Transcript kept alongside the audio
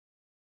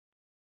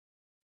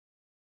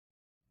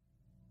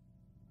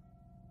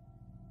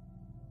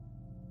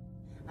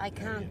I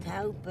can't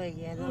help it,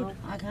 you know.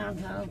 I can't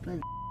help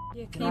it.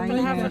 You keep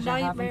having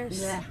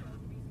nightmares. Yeah.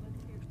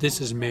 This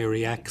is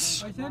Mary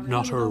X,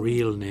 not her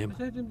real name.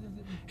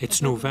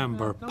 It's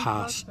November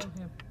past.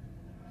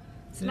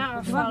 It's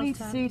not her You want me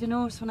fault. to see the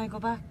nurse when I go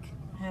back?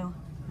 How?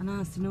 And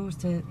ask the nurse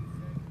to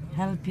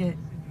help you?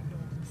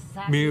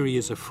 Mary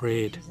is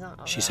afraid.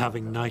 She's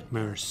having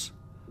nightmares.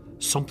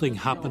 Something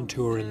happened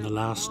to her in the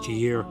last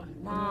year.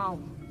 No,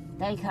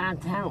 they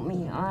can't help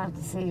me. I have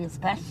to see a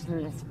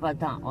specialist, but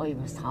that I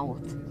was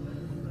told.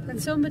 Can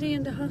somebody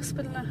in the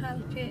hospital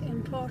help you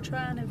in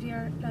Portrane if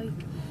you're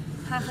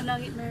having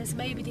nightmares?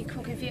 Maybe they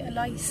could give you a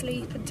light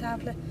sleeping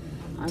tablet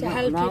to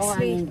help you know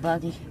sleep.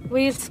 anybody.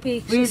 We'll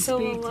speak We'll to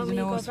someone speak to when the we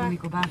go nurse when we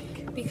back. go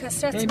back.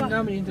 Because that's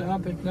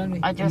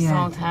what... I just Yeah.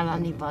 don't tell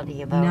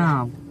anybody about it.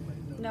 No.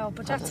 No,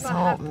 but that's Just what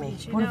help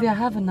happens, you What if know. you're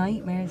having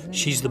nightmares?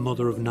 She's the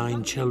mother of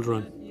 9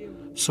 children.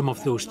 Some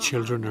of those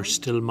children are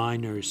still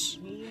minors.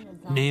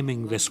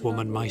 Naming this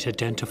woman might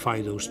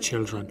identify those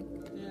children.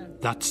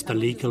 That's the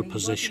legal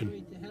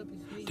position.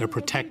 They're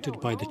protected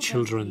by the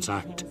Children's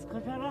Act.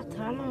 Because you're not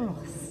telling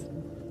us.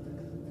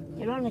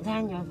 You're only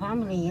telling your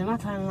family, you're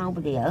not telling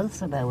nobody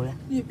else about it.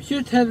 You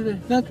should tell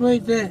them, that's why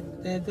they're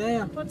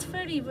there. But it's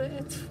very...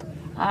 It's,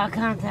 I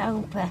can't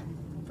help it.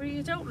 but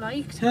you don't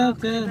like Tell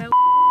talking them. about...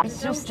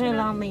 It's just still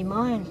on my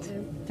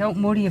mind. Don't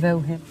worry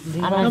about him. They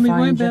I won't Tell me why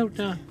find you. about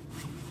that.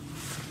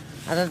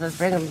 I don't just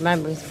bring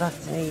memories back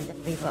to me,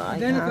 but I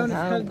Then you're can't gonna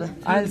help tell it. them.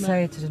 I'll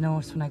say it to the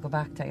nurse when I go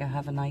back that you're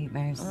having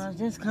nightmares. I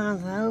just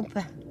can't help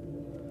it.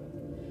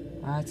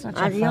 It's not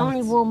your I'm the fault.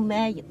 only one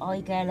way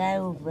I get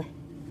over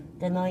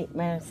the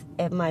nightmares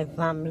if my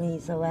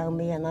family's around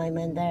me and I'm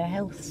in their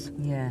house.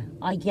 Yeah.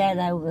 I get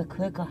over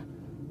quicker.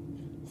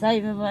 Say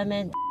if I'm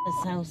in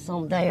this house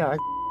someday or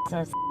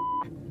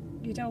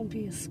You don't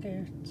be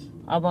scared.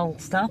 I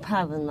won't stop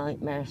having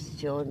nightmares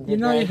during the You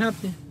know day. you have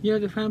to, you're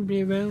the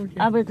family around you.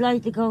 I would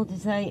like to go to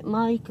St.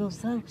 Michael's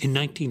house. In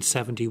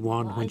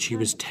 1971, when she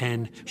was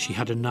 10, she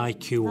had an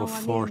IQ No, of I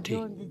mean 40.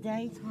 during the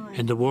daytime.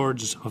 In the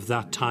words of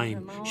that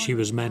time, she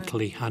was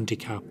mentally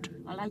handicapped.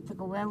 I like to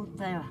go out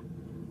there.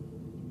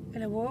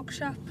 In a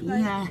workshop, like...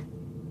 Yeah,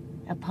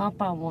 a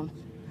proper one.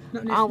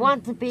 Not I listening.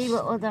 want to be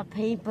with other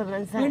people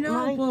in St. know,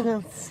 but-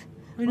 Michael's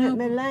I know,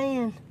 with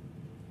Malayan.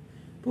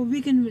 but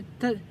we can,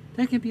 that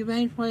can be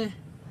right for you.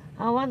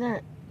 I want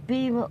to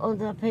be with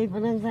other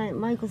people in St.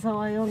 Michael's so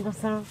I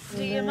understand.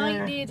 So you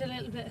might need a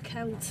little bit of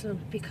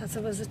counselling because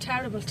it was a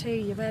terrible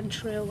thing you went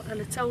through and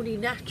it's only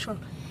natural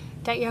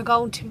that you're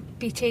going to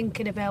be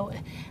thinking about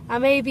it.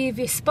 And maybe if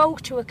you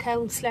spoke to a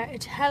counsellor,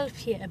 it'd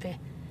help you a bit.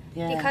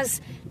 Yeah. Because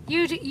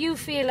you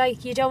feel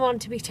like you don't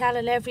want to be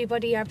telling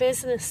everybody your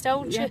business,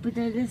 don't Yeah, you? but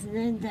they're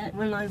listening that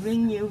when I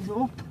ring you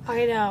up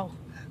I know.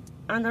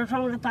 and they're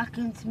throwing it back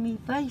into me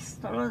face,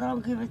 but I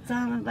don't give a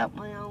damn about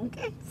my own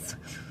kids.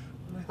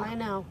 I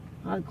know.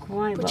 I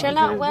cry, But I you're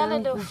not can't well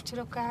help enough to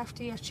look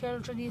after your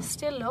children. You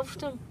still love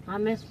them. it. I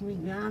miss my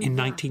grandma. In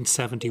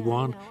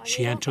 1971,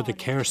 she entered the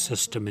care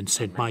system in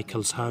St.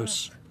 Michael's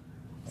House.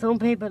 Some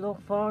people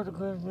look forward to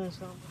Christmas.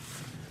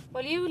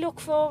 Well, you look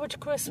forward to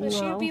Christmas.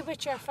 No. You'll be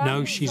with your family.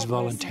 Now she's for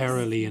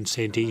voluntarily in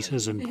St.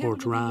 Esa's in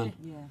Portrane.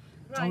 Yeah.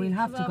 Christmas. So we'll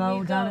have to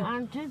go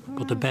down.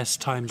 But the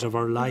best times of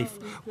her life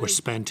were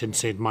spent in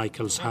St.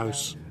 Michael's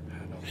House.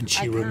 And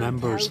she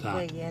remembers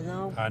that. You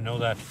know? I know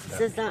that.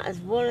 Says that is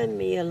worrying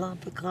me a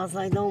lot because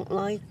I don't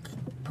like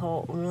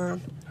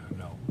Portland.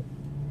 No.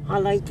 I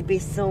like to be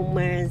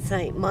somewhere in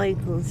St.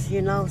 Michael's,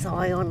 you know, so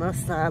I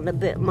understand a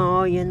bit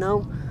more, you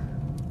know.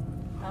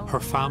 Her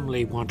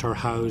family want her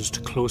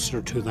housed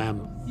closer to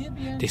them.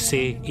 They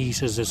say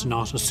Esa's is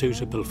not a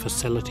suitable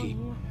facility.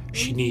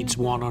 She needs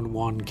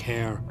one-on-one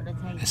care,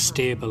 a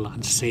stable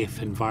and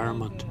safe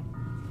environment.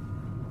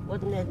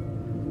 Wouldn't it?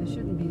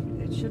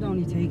 It should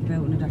only take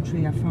about another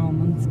 3 or 4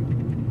 months.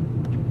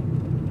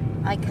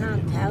 I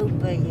can't help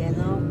it, you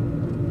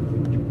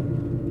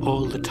know.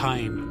 All the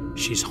time,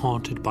 she's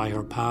haunted by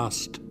her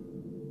past.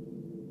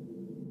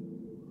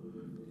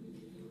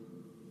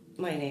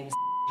 My name is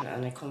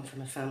and I come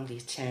from a family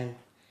of 10.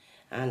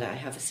 And I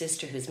have a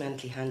sister who's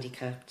mentally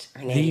handicapped.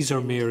 Her name These is are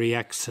Linda, Mary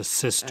X's and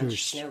sisters.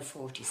 she's now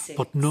 46.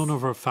 But none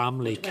of her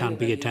family But when can we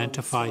be were young,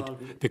 identified small,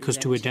 we because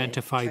to went to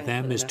identify them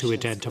Tranquil is to National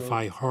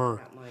identify School her.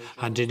 at my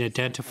And in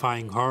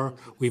identifying her,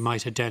 we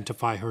might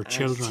identify her And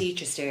children.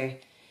 teachers there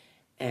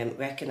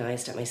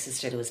recognised that my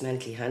sister was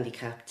mentally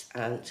handicapped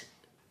and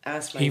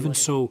asked my Even mother,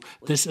 so, would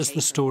this she is take the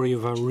her story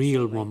of a to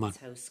real St. woman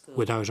Michael's House School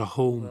without a in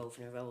home,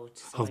 Grosvenor Road.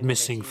 So my of mother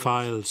missing did.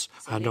 files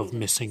So and of Linda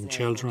missing is now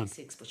children.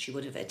 46, but she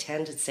would have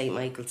attended St.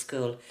 Michael's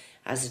School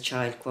as a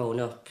child growing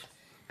up.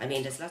 I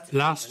mean, there's lots of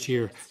Last people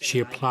year, that she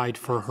still applied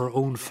for her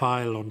own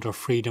file under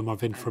Freedom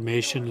of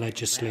Information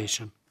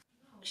legislation.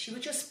 She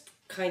would just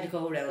kind of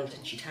go around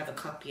and she'd have a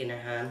copy in her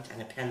hand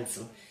and a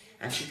pencil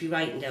and she'd be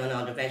writing down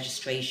all the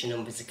registration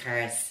numbers of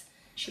cars.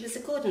 She was a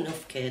good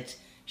enough kid.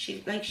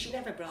 She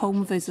never brought Home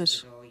trouble to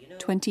visit, the door, you know.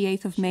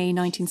 28th of May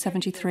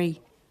 1973.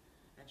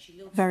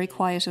 Very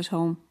quiet at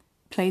home,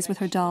 plays with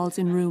her dolls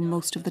in room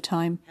most of the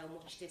time. How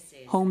much this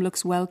is. Home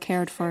looks well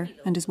cared for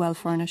and is well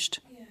furnished.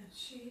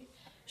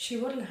 She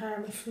wouldn't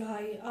harm a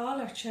fly. All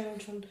her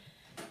children,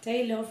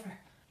 they love her.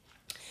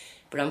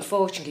 But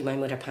unfortunately, my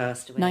mother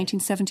passed away.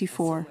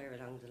 1974.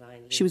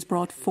 She was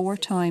brought 4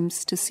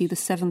 times to see the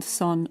 7th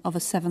son of a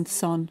 7th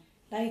son.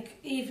 Like,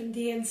 even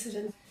the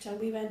incident, and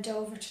we went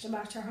over to the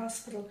Mater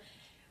Hospital,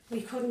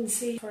 we couldn't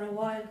see for a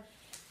while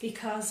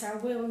because our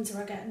wounds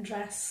were getting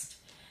dressed.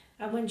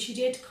 And when she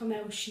did come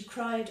out, she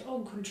cried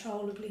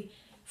uncontrollably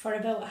for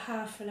about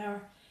half an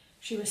hour.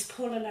 She was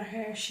pulling her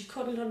hair. She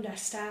couldn't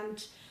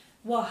understand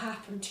what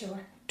happened to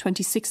her.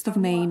 26th of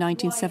May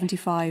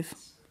 1975.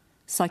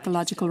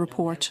 Psychological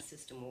report.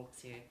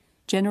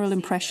 General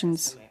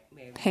impressions.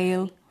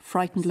 Pale,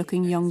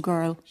 frightened-looking young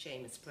girl.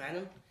 Seamus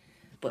Brennan.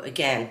 But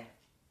again,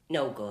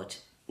 no good.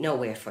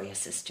 Nowhere for your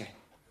sister.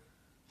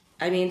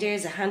 I mean,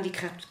 there's a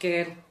handicapped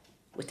girl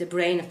with the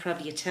brain of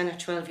probably a 10 or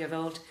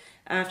 12-year-old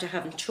after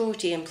having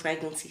 13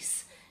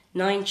 pregnancies,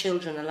 9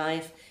 children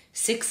alive,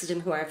 6 of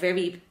them who are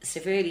very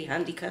severely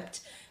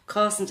handicapped,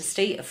 costing the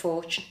state a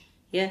fortune,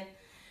 yeah?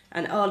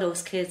 And all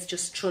those kids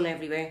just thrown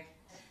everywhere.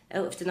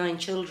 Out of the 9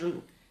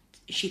 children,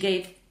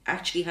 she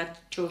actually had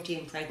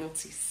 13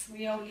 pregnancies.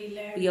 We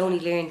only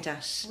learned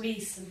that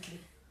recently.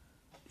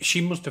 She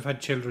must have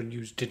had children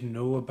you didn't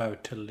know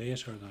about till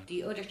later then.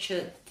 The other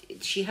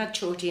she had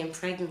 13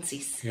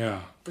 pregnancies.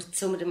 Yeah. But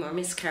some of them are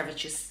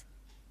miscarriages.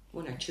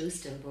 1 or 2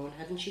 stillborn,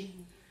 hadn't she?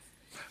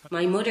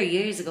 My mother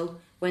years ago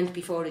went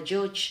before a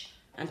judge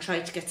and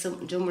tried to get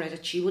something done with her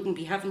that she wouldn't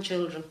be having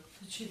children.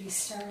 That she'd be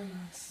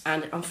sterilised.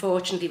 And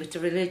unfortunately with the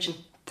religion.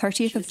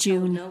 30th of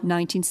June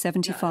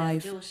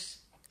 1975.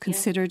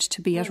 Considered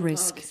to be at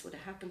risk.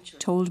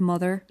 Told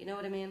mother, you know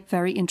what I mean?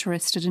 Very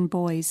interested in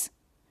boys.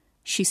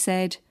 She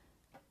said,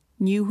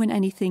 knew when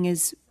anything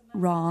is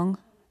wrong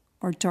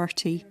or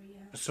dirty.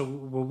 So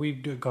what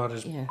we've got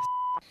is... Yeah.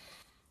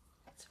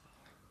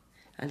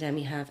 And then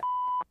we have...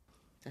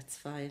 That's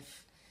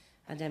 5.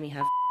 And then we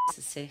have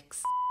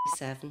 6,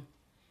 7,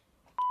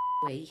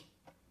 we,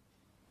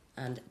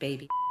 and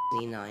baby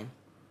 9.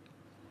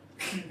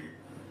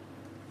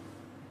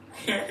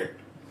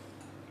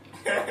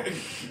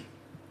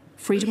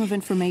 Freedom of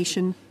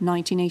Information,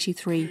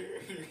 1983.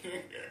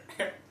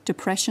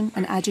 Depression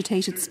and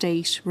agitated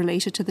state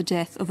related to the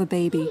death of a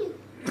baby.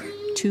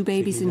 2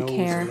 babies in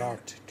care.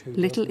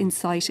 Little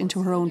insight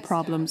into her own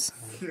problems.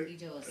 He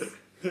does.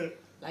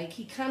 Like,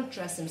 he can't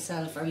dress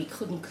himself, or he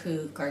couldn't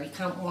cook, or he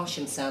can't wash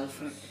himself.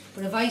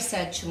 But if I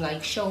said to him,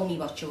 like, show me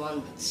what you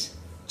want,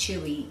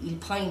 Chewy, he'll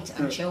point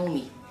and show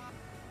me.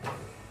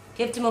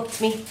 Give them up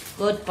to me,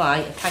 goodbye,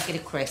 a packet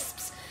of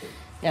crisps.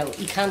 Now,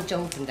 he can't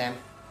open them.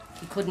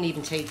 He couldn't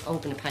even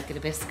open a packet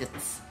of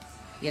biscuits.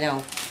 You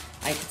know,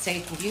 I could say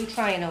to him, you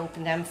try and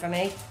open them for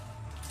me.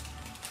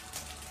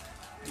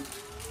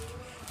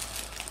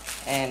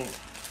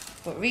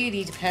 But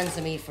really depends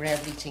on me for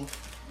everything.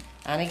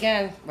 And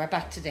again, we're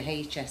back to the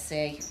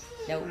HSA.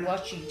 Now,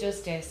 what she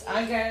does this.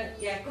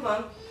 Yeah, come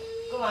on.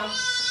 Go on.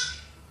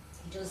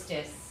 He does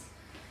this.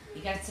 He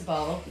gets a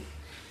bowl.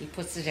 He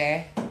puts it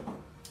there.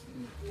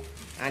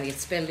 And he'll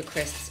spill the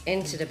crisps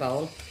into the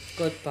bowl.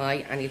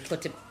 Goodbye. And he'll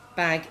put the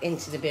bag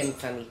into the bin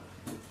for me.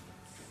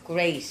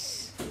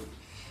 Great.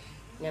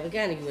 Now,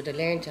 again, you would have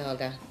learned all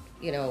that,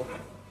 you know,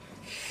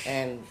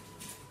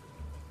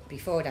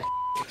 before that,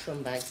 the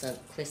trum bags and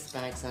crisp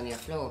bags on your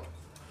floor.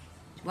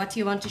 What do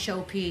you want to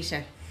show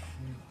Peter?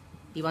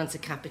 He wants a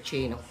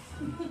cappuccino.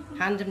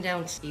 Hand him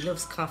down. He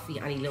loves coffee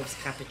and he loves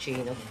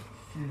cappuccino.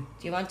 Do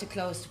you want to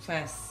close the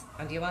press?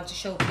 And do you want to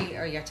show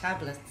Peter your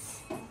tablets?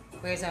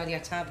 Where's all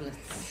your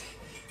tablets?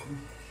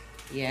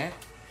 Yeah,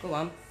 go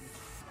on.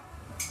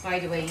 By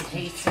the way, he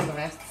hates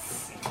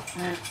cigarettes.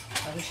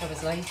 I wish I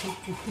was like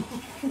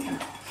him.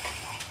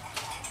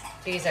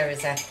 These are his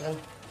Zeppelin.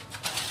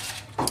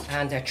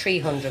 And they're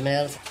 300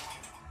 mils.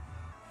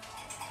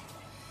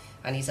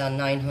 And he's on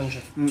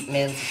 900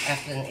 mils of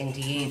Ephedrine in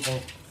the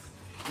evening.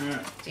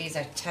 These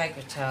are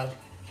Tegretol.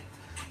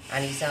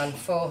 And he's on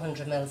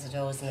 400 mils of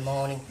those in the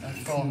morning and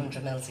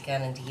 400 mils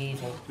again in the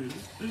evening.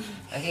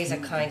 And these are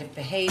kind of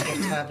behaviour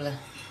tablet,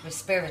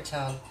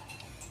 Respiratol.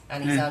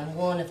 And he's on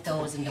 1 of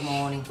those in the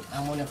morning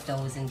and 1 of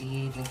those in the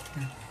evening.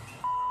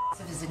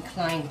 So he's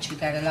inclined to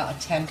get a lot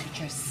of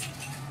temperatures.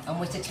 And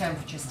with the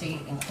temperatures, they're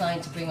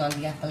inclined to bring on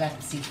the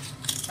epilepsy.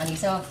 And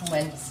he's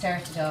often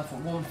started off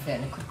with 1 fit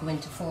and it could go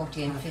into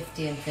 14,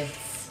 15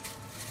 fits.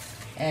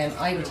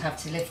 I would have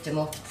to lift him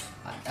up.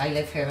 I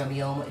live here on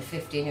my own with a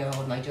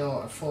 15-year-old, my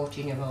daughter,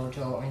 14-year-old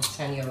daughter and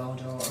 10-year-old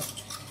daughter.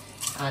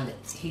 And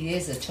he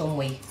is a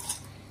tummy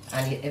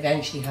and you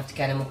eventually have to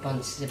get him up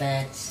onto the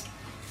bed.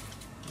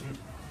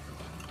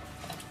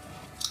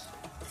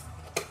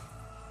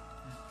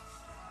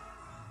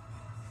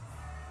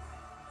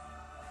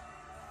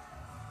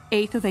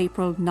 8th of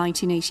April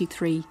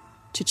 1983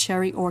 to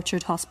Cherry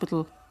Orchard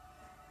Hospital.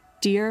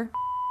 Dear,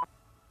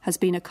 has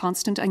been a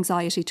constant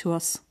anxiety to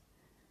us.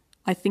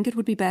 I think it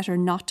would be better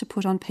not to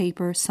put on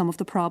paper some of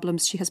the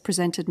problems she has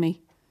presented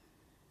me.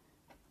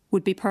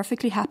 Would be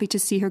perfectly happy to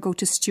see her go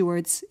to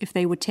stewards if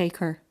they would take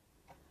her.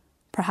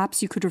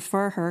 Perhaps you could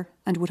refer her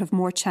and would have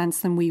more chance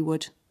than we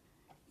would.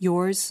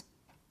 Yours,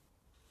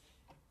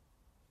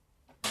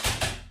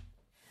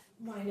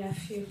 My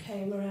nephew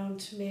came around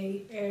to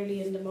me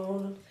early in the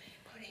morning.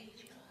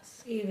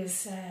 He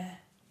was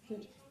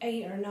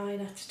 8 or 9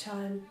 at the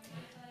time,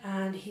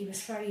 and he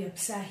was very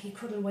upset. He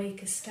couldn't wake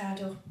his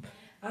dad up.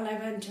 And I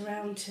went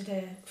around to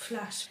the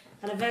flat,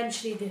 and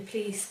eventually the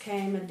police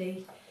came and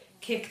they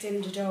kicked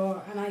in the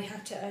door, and I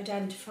had to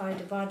identify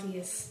the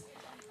bodies.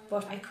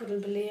 But I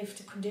couldn't believe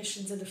the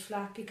conditions of the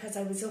flat because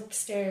I was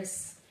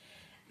upstairs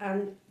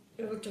and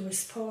there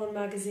was porn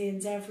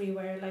magazines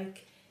everywhere.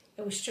 Like,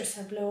 it was just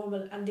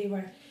abnormal, and they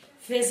were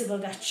visible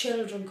that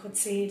children could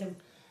see them.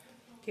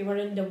 They were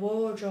in the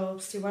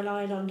wardrobes, they were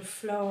lying on the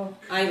floor.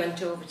 I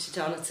went over to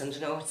Donaldson,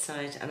 the north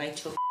side, and I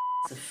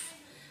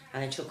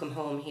took him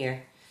home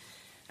here.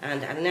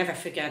 And I'll never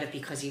forget it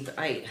because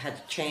I had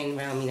a chain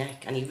round my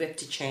neck and he ripped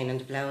the chain and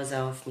the blouse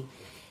off me.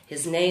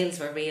 His nails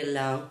were real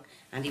long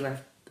and they were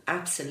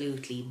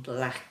absolutely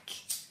black.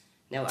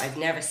 Now, I've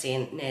never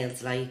seen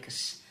nails like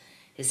it.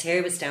 His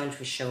hair was down to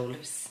his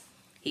shoulders.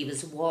 He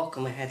was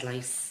walking with head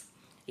lice.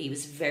 He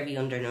was very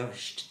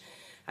undernourished.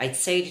 I'd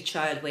say the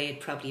child weighed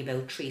probably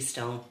about 3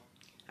 stone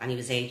and he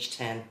was aged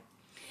 10.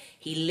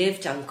 He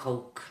lived on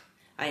coke.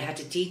 I had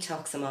to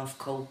detox him off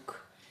coke.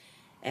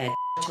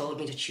 Told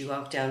me that she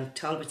walked down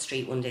Talbot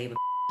Street one day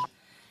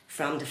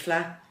from the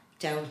flat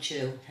down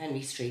to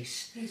Henry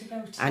Street,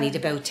 and he'd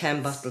about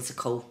 10 bottles of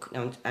coke.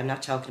 Now, I'm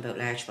not talking about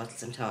large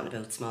bottles, I'm talking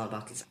about small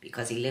bottles,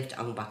 because he lived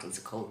on bottles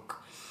of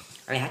coke.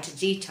 I had to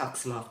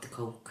detox him off the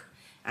coke,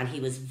 and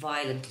he was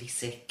violently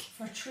sick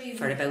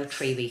for about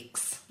 3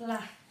 weeks.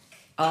 Black.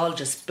 All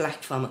just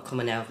black vomit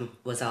coming out of him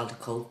was all the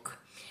coke.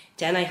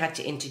 Then I had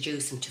to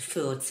introduce him to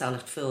food,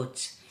 solid food,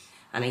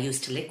 and I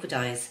used to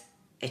liquidise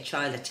a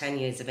child at 10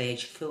 years of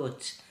age food.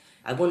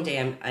 One day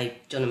I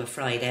done him a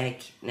fried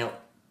egg. Now,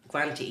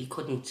 granted, he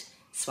couldn't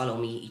swallow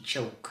me, he'd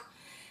choke.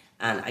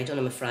 And I done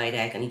him a fried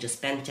egg and he just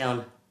bent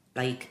down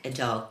like a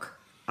dog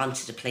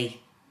onto the plate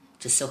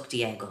to suck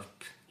the egg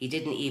up. He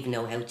didn't even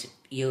know how to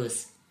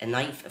use a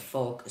knife, a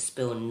fork, a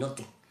spoon,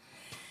 nothing.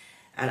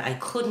 And I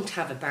couldn't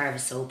have a bar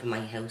of soap in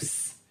my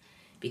house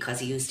because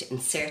he used to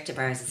insert the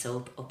bars of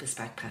soap up his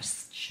back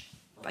passage.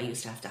 I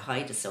used to have to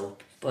hide the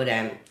soap. But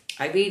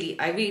I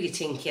really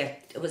think, yeah,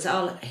 it was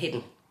all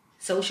hidden.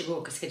 Social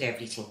workers hid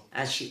everything.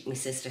 As my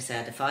sister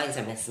said, the files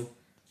are missing.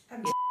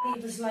 And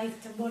he was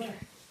like the mother.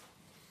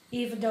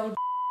 Even though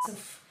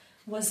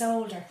was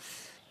older,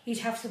 he'd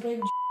have to bring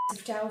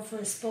down for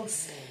his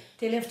bus.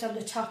 They lived on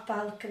the top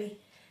balcony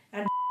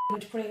and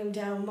would bring him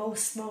down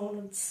most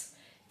mornings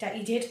that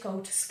he did go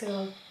to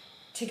school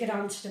to get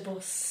onto the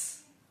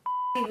bus.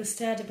 He was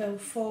dead about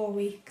 4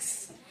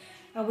 weeks.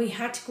 And we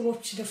had to go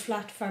up to the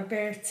flat for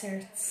birth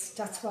certs.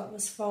 That's what it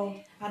was for.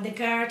 And the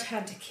guard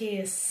had the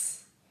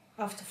keys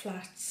of the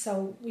flat.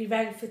 So we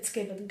rang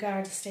Fitzgibbon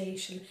Garda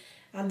Station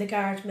and the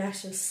guard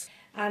met us.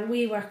 And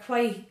we were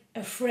quite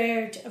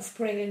afraid of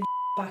bringing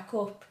back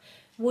up.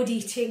 Would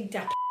he think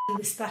that he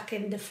was back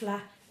in the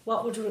flat?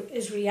 What would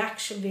his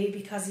reaction be,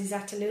 because he's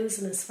after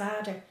losing his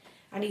father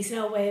and he's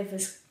no way of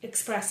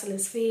expressing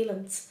his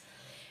feelings.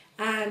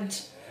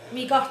 And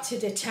we got to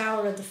the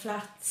tower of the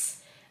flats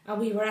and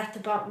we were at the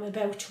bottom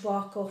about to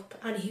walk up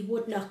and he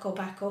would not go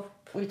back up.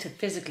 We had to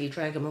physically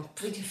drag him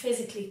up. We had to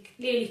physically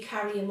nearly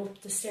carry him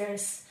up the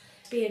stairs,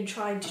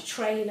 trying to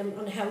train him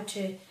on how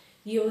to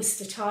use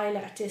the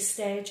toilet at this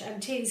stage,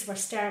 and things were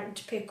starting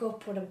to pick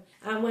up with him.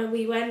 And when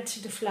we went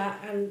to the flat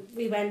and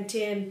we went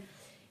in,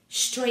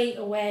 straight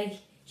away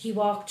he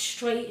walked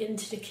straight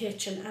into the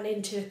kitchen and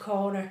into the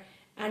corner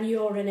and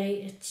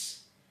urinated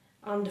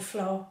on the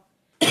floor.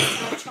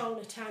 Not throwing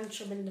a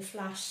tantrum in the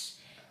flat.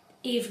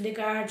 Even the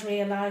guard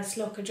realised,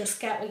 look, I just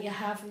get what you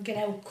have and get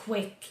out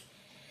quick.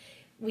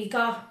 We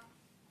got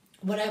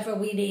whatever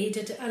we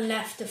needed and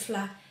left the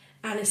flat,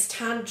 and his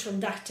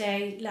tantrum that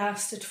day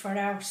lasted for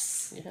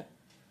hours. Yeah.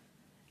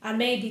 And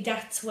maybe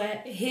that's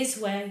his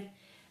way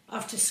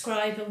of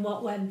describing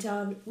what went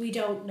on. We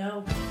don't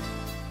know.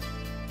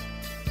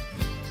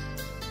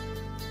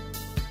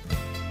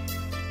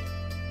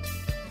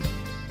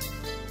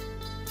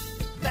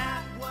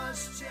 That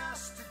was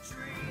just a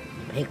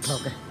dream.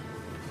 Pickpocket.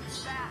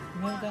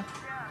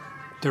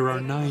 There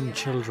are 9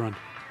 children.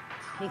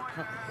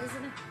 Pickpocket,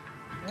 isn't it?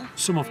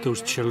 Some of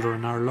those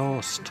children are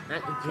lost.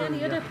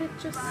 Any other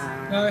pictures?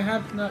 No, I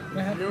have not.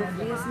 I have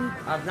Lovely, not. isn't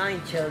it? Of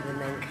 9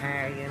 children in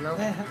car, you know.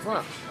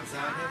 What?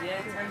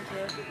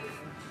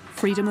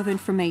 Freedom of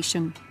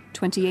Information,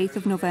 28th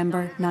of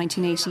November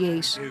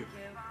 1988.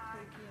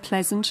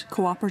 Pleasant,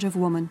 cooperative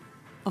woman,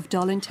 of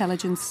dull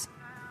intelligence,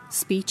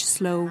 speech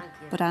slow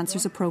but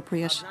answers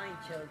appropriate, 9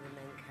 children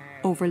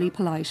in car. overly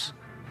polite.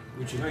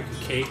 Would you like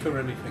a cake or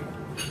anything?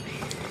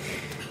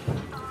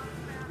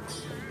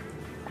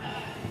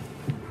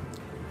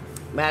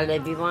 Well,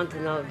 if you want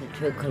to know the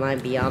truth, can I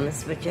be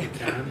honest with you?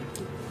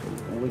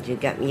 Would you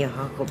get me a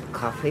hot cup of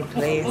coffee,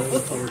 please?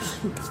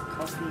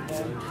 Coffee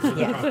then?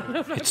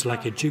 Yeah. It's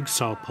like a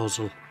jigsaw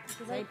puzzle.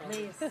 Say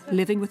please.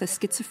 Living with a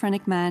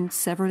schizophrenic man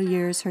several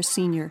years her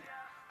senior.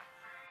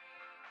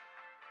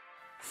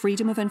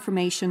 Freedom of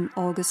Information,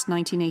 August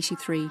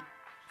 1983.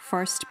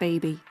 First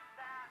baby.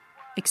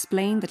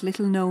 Explained that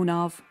little known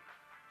of.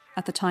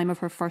 at the time of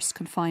her first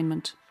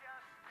confinement.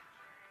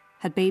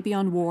 Had baby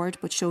on ward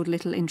but showed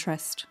little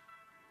interest.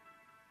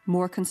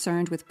 More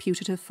concerned with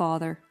putative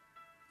father,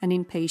 an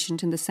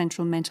inpatient in the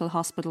Central Mental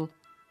Hospital.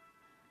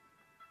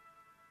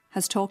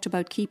 Has talked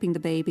about keeping the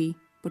baby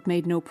but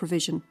made no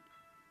provision.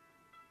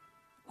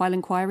 While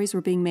inquiries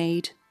were being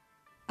made,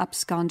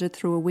 absconded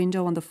through a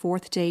window on the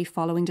 4th day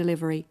following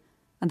delivery,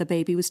 and the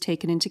baby was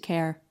taken into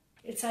care.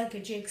 It's like a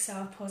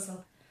jigsaw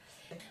puzzle.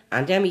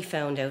 And then we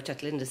found out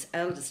that Linda's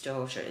eldest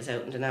daughter is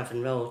out in the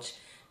Navan Road.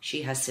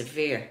 She has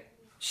severe.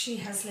 She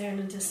has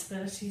learning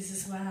disabilities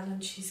as well,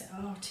 and she's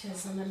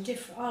autism and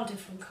all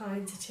different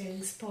kinds of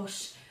things.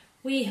 But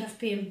we have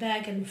been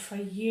begging for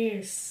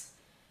years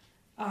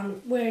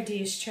on where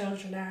these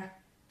children are,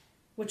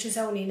 which is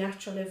only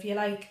natural, if you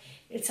like.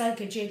 It's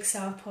like a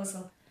jigsaw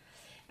puzzle.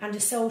 And the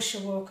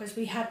social workers,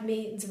 we had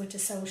meetings with the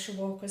social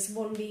workers,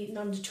 one meeting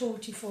on the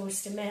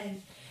 31st of May,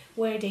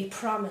 where they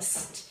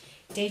promised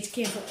they'd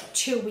give it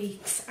 2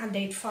 weeks and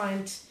they'd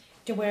find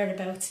the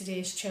whereabouts of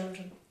these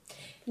children.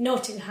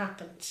 Nothing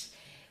happened.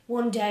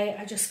 One day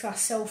I just got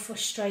so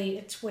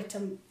frustrated with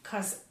them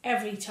because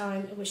every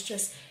time it was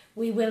just,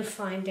 we will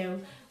find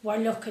out, we're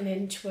looking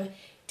into it,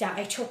 that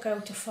I took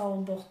out the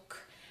phone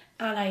book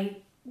and I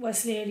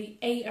was nearly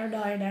 8 or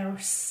 9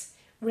 hours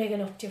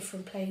ringing up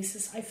different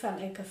places. I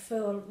felt like a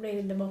fool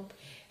ringing them up.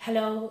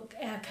 Hello,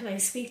 can I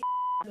speak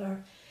to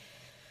her?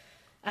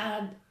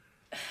 And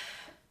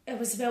it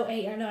was about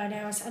 8 or 9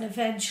 hours, and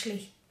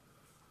eventually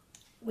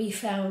we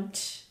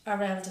found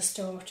our eldest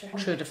daughter.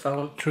 Through the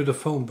phone. Through the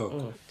phone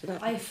book.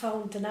 I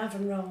phoned the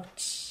Navan Road,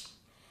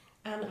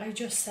 and I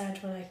just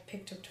said when I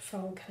picked up the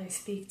phone, can I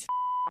speak to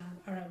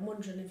or I'm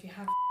wondering if you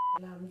have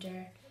Lam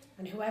there.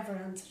 And whoever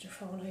answered the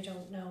phone, I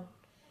don't know,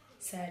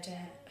 said,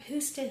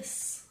 who's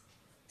this?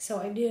 So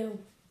I knew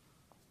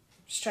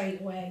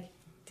straight away,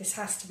 this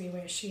has to be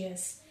where she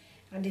is.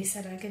 And they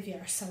said, I'll give you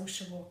our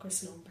social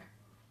worker's number.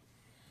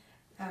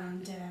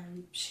 And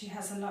she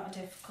has a lot of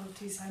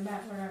difficulties. I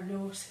met with our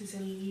nurse, who's a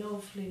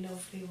lovely,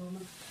 lovely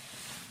woman.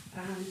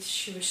 And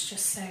she was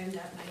just saying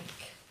that,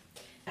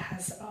 like,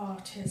 has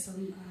autism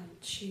and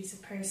she's a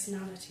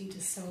personality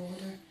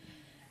disorder.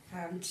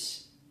 And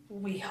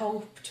we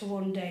hope to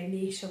one day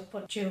meet up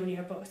with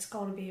Junior, but it's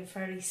going to be a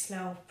very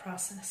slow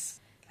process.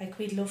 Like,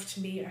 we'd love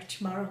to meet her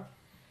tomorrow,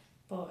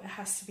 but it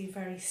has to be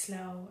very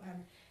slow,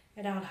 and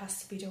it all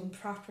has to be done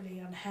properly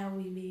on how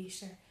we meet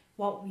her,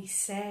 what we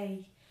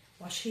say,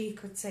 what she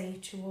could say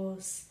to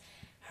us.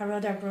 Her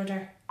other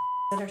brother,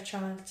 other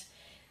child,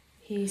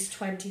 he's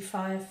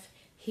 25,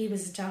 he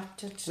was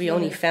adopted. We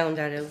only found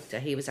out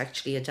that he was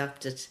actually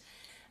adopted,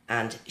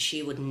 and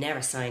she would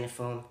never sign a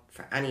form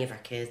for any of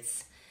her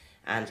kids.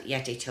 And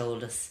yet they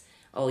told us,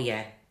 oh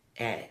yeah,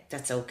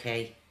 that's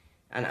okay.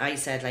 And I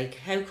said, like,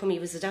 how come he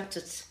was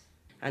adopted?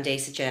 And they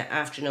said, yeah,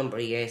 after a number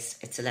of years,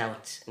 it's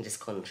allowed in this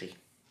country.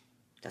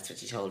 That's what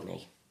he told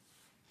me.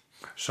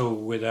 So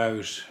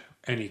without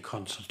any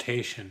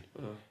consultation,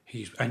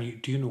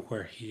 do you know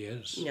where he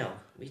is? No,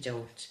 we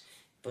don't.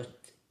 But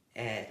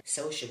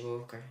social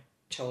worker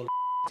told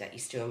that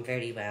he's doing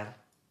very well.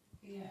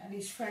 Yeah, and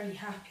he's very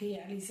happy,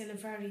 and he's in a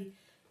very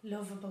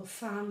lovable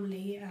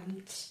family,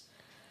 and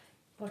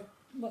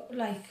but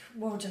like,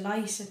 we're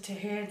delighted to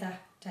hear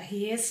that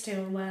he is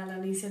doing well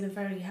and he's in a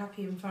very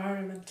happy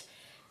environment.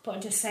 But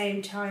at the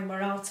same time,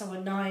 we're also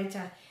annoyed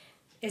that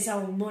his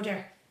own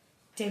mother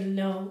didn't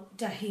know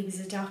that he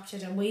was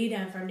adopted, and we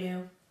never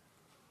knew.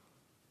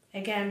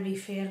 Again, we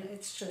feel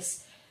it's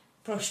just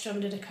brushed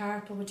under the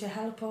carpet with the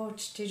help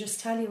out. They just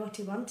tell you what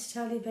they want to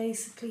tell you,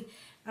 basically.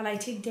 And I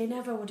think they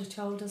never would have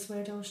told us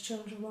where those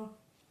children were.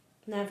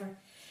 Never.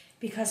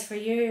 Because for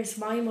years,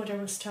 my mother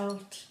was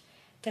told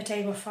that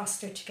they were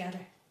fostered together.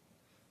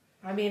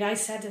 I mean, I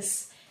said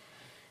this,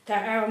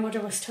 that our mother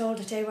was told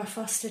that they were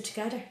fostered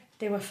together.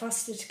 They were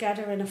fostered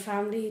together in a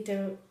family.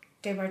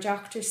 They were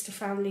doctors, the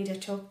family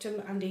that took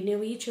them, and they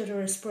knew each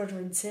other as brother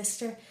and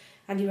sister,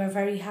 and they were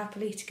very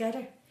happily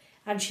together.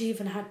 And she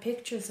even had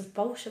pictures of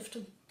both of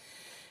them.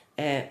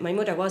 My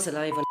mother was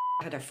alive when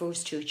had her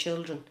first 2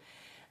 children,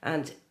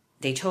 and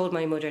they told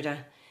my mother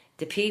that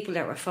the people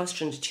that were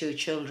fostering the 2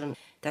 children,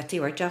 that they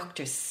were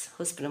doctors,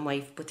 husband and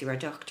wife, but they were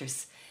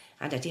doctors,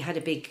 and that they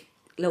had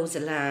loads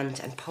of land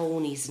and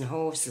ponies and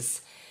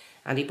horses,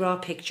 and they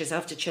brought pictures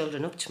of the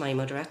children up to my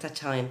mother at that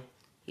time.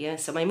 Yeah,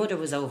 so my mother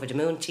was over the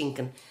moon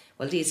thinking,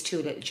 well, these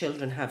 2 little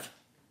children have,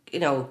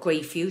 a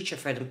great future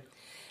for them.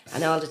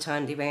 And all the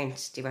time they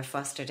were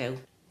fostered out.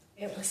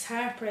 It was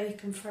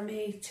heartbreaking for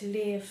me to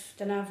leave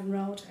the Navan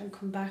Road and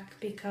come back,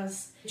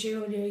 because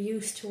Junior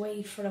used to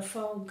wait for a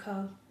phone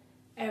call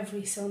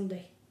every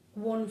Sunday.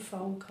 One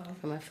phone call.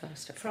 From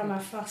our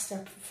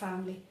foster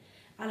family.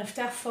 And if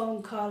that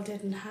phone call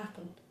didn't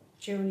happen,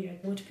 Junior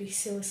would be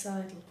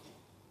suicidal.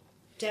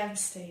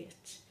 Devastated.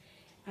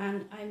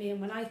 And I mean,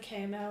 when I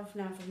came out of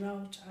Navan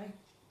Road, I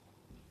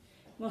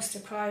must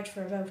have cried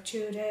for about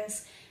 2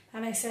 days.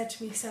 And I said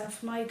to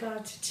myself, my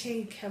God, to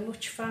think how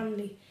much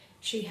family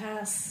she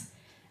has,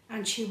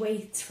 and she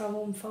waits for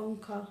one phone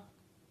call.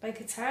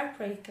 Like, it's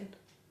heartbreaking.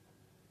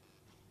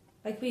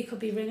 Like, we could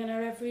be ringing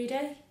her every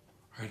day,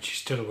 Aren't you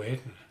still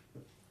waiting?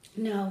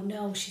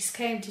 No, she's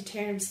came to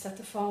terms that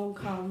the phone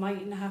call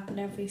mightn't happen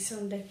every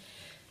Sunday,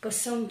 but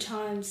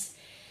sometimes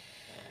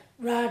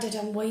rather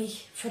than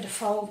wait for the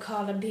phone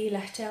call and be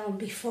let down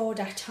before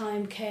that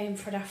time came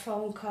for that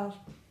phone call,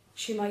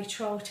 she might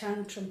throw a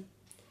tantrum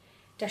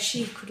that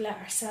she could let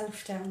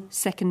herself down.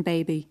 Second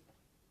baby.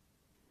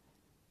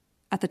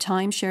 At the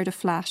time shared a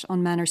flat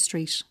on Manor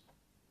Street.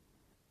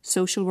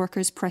 Social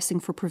workers pressing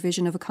for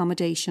provision of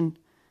accommodation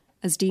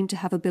as deemed to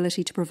have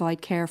ability to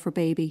provide care for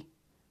baby.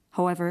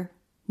 However,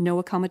 no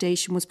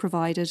accommodation was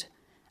provided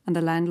and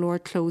the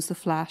landlord closed the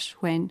flat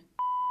when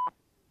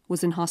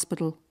was in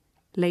hospital.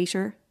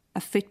 Later, a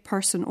fit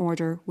person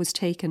order was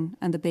taken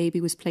and the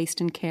baby was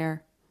placed in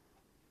care.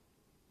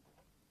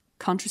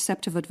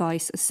 Contraceptive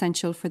advice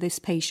essential for this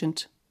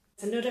patient.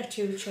 Another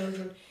 2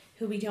 children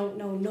who we don't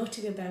know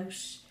nothing about.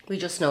 We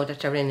just know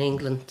that they're in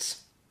England.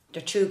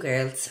 They're 2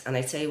 girls, and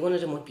I'd say one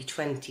of them would be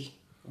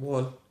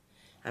 21,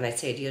 and I'd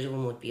say the other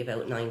one would be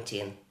about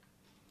 19.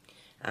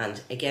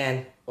 And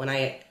again, when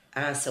I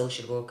ask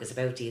social workers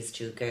about these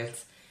 2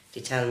 girls,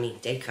 they tell me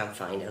they can't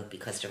find out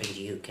because they're in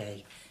the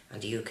UK,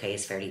 and the UK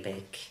is very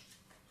big.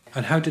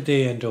 And how did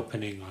they end up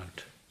in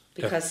England?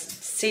 Because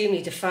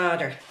seemingly the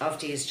father of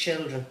these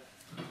children,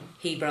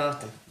 he brought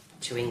them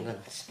to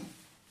England.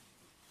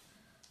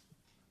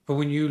 But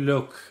when you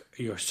look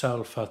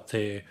yourself at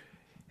the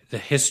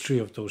history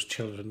of those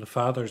children, the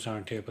fathers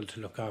aren't able to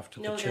look after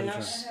the children.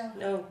 They're not.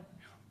 No.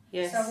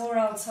 Yes. So we're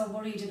also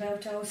worried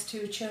about those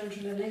 2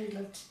 children in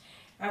England.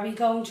 Are we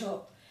going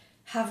to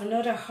have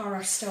another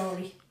horror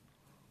story?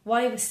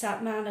 Why was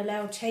that man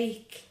allowed to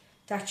take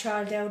that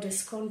child out of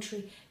this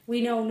country?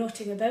 We know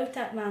nothing about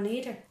that man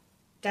either.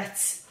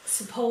 That's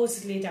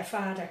supposedly their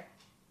father.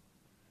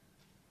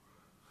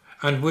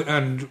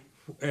 And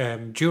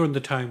during the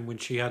time when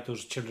she had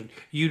those children,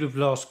 you'd have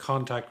lost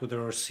contact with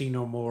her or seen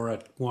her more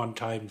at one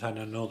time than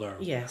another.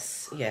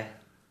 Yes, yeah.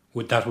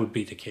 That would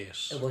be the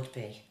case? It would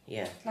be,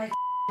 yeah. Like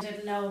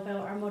didn't know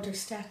about her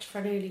mother's death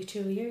for nearly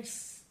 2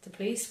 years. The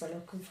police were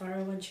looking for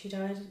her when she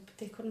died, but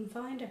they couldn't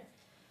find her.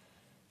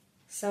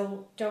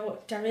 So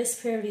there is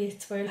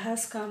periods where it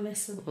has gone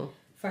missing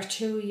for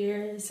 2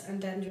 years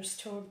and then just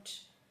turned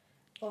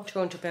up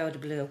out of the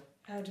blue.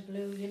 Out of the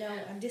blue, you know.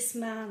 And this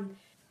man,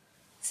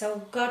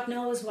 so God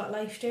knows what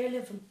life they're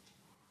living.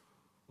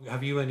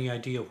 Have you any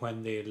idea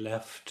when they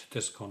left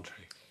this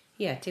country?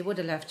 Yeah, they would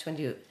have left when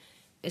they...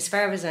 As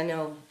far as I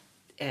know,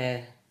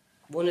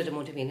 one of them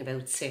would have been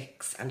about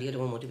 6 and the other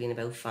one would have been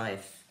about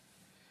 5.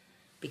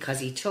 Because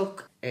he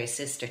took her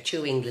sister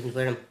to England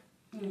with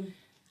him.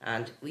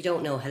 And we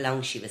don't know how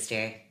long she was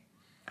there.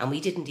 And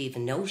we didn't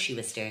even know she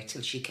was there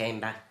till she came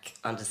back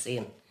on the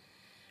scene.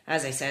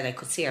 As I said, I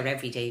could see her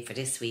every day for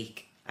this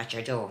week at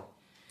your door.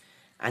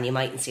 And you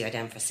mightn't see her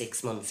then for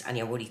 6 months and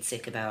you're worried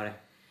sick about her.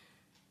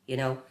 You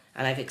know?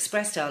 And I've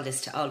expressed all this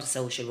to all the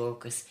social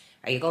workers.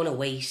 Are you going to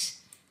wait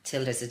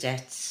till there's a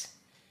death?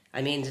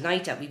 I mean, the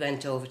night that we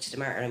went over to the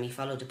Martyr and I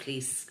followed the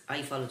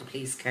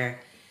police car,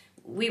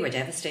 we were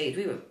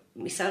devastated.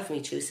 Myself and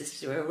my 2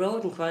 sisters were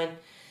road and crying.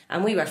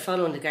 And we were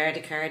following the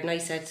Garda card and I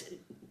said,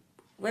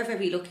 we're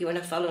very lucky we're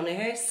not following a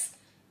hearse.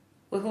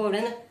 We're going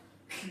in it.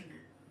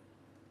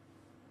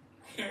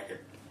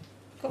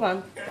 Come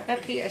on,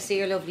 let Peter see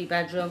your lovely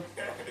bedroom.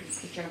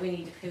 With your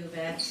Winnie the Pooh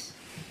bed.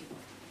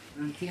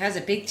 He has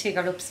a big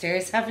tigger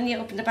upstairs, haven't you,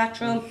 up in the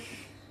bathroom? Do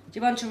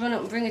you want to run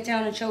up and bring it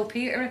down and show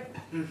Peter it?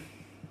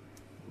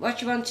 What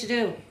do you want to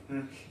do?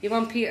 You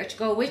want Peter to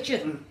go with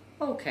you?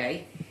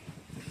 Okay.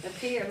 And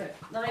Peter,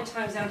 9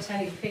 times out of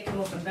 10, you pick him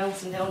up and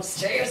bounce him down the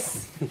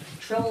stairs.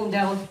 Throw him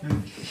down.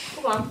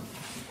 Come on.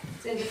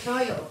 It's in the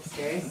toilet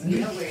upstairs. You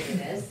know where it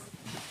is.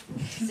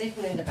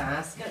 Sitting in the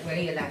basket where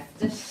you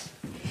left it.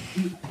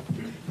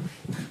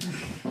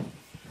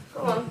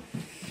 Come on.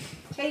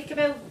 Take him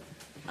out.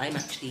 I'm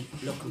actually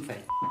looking for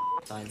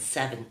files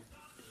 7,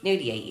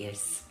 nearly 8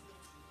 years.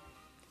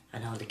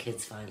 And all the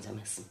kids' files are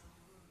missing.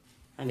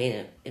 I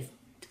mean, if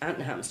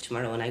anything happens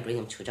tomorrow and I bring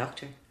him to a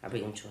doctor, I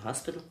bring him to a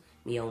hospital,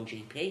 my own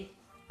GP,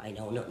 I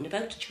know nothing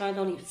about the child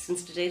only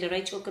since the day that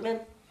I took him in.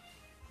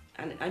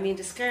 And I mean,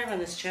 the scar on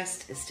his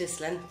chest is this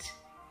length,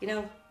 you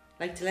know,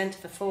 like the length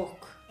of a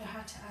fork. I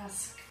had to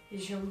ask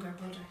his younger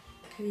brother,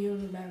 can you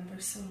remember,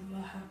 son,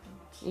 what happened?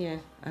 Yeah,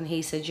 and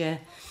he said, yeah.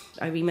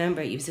 I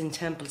remember he was in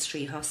Temple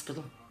Street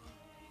Hospital.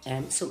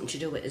 Something to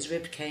do with his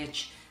rib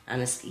cage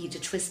and he had a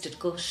twisted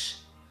gut.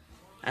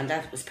 And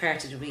that was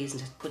part of the reason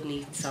that he couldn't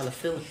eat solid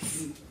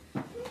foods.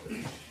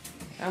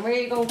 And where are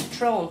you going to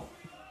throw him?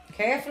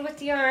 Careful with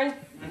the yarn.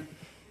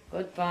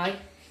 Goodbye.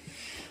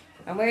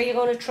 And where are you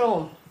going to throw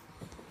him?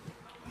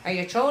 Are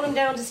you throwing him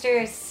down the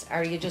stairs or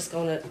are you just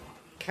going to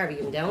carry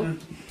him down?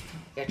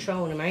 You're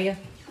throwing him, are you?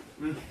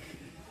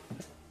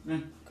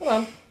 Come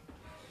on.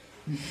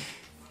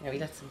 Now he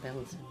lets him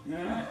bounce.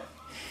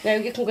 Now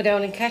you can go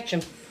down and catch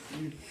him.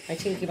 I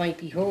think he might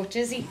be hurt,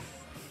 is he?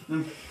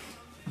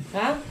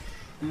 Huh?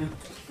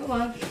 Come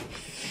on.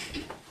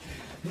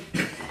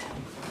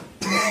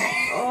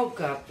 Oh,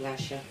 God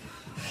bless you.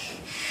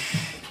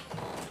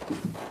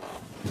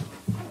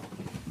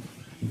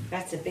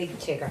 That's a big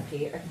tigger,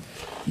 Peter.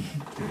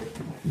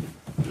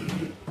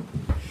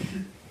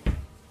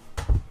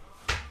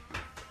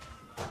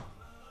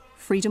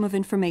 Freedom of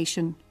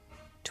Information,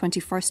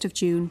 21st of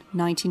June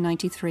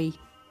 1993.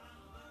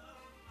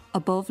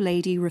 Above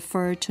lady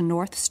referred to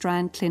North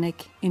Strand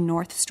Clinic in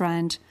North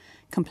Strand,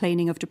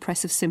 complaining of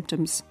depressive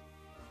symptoms.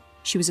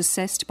 She was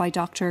assessed by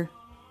Dr.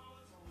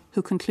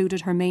 who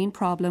concluded her main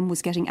problem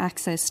was getting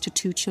access to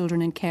 2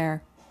 children in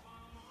care.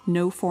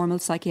 No formal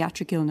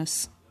psychiatric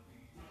illness.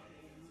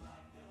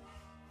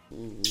 How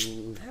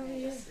are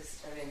you?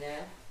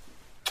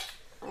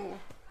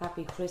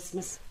 Happy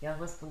Christmas. Your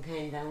husband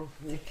came down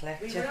from the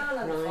collector. We were all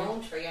on the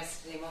phone for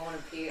yesterday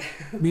morning, Peter.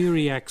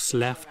 Mary X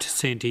left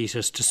St.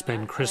 Esa's to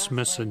spend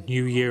Christmas and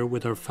New Year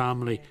with her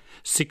family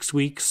 6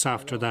 weeks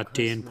after that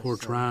day in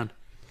Portrane.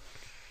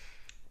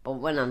 But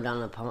when I'm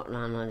down in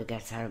Portland, I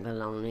get terribly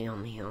lonely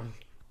on my own.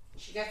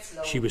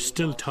 She was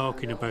still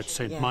talking about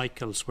St.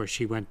 Michael's, where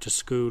she went to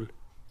school.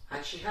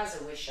 And she has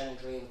a wish and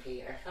a dream,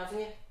 Peter, haven't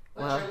you?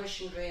 What's Well, your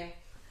wish and dream?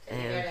 That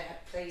you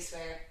get a place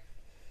where,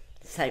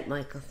 St.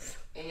 Michael's.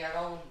 in your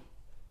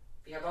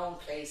own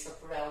place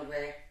up around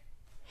where,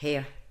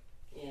 Here.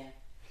 yeah,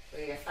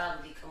 where your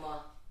family come on,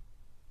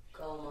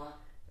 go on,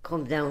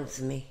 Come down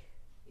to me.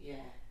 yeah.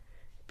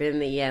 Bring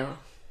me out.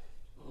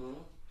 Mm.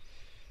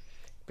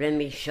 Bring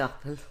me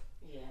shopping.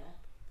 Yeah.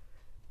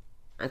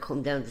 And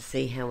come down to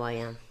see how I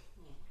am.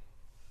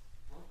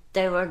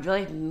 They were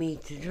driving me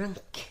to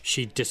drink.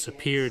 She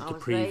disappeared the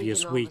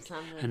previous week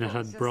and it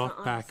had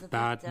brought back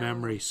bad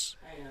memories.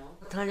 I know.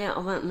 I tell you, I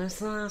went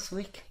missing last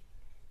week.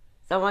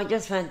 So I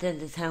just went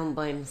into town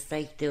by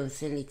mistake doing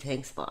silly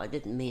things, but I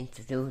didn't mean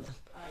to do them.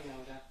 I know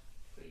that.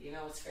 But you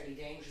know it's very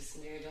dangerous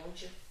in there,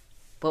 don't you?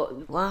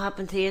 But what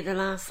happened to you the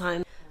last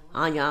time?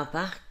 On your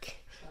back?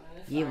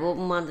 You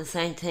wouldn't want the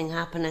same thing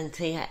happening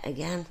to you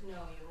again. No,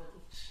 you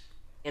wouldn't.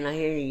 And I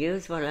hear you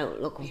were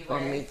out looking We for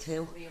were. me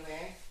too. We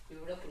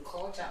were up in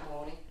court that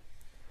morning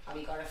and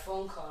we got a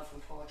phone call from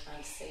Portrane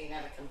to say you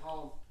never come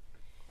home.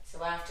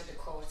 So after the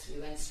court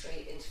we went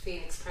straight into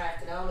Phoenix Park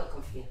and all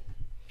looking for you.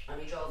 And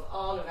we drove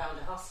all around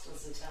the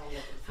hostels in town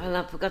looking for you.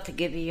 Well, I forgot to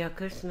give you your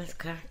Christmas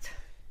card.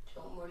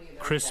 Don't worry about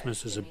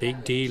Christmas that. is a Give me big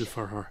that deal wish.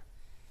 for her.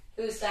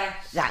 Who's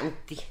that?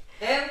 Santi.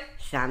 Who?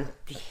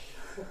 Santi.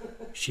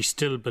 She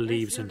still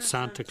believes in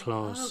Santa Oh,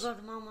 Claus.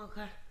 God, Mama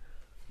car.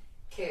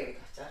 Kiri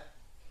got that.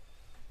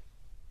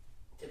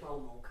 The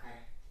Momo car.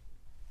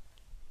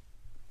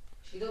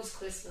 She loves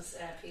Christmas,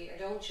 Peter,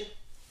 don't you?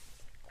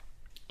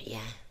 Yeah.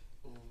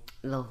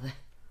 Love it.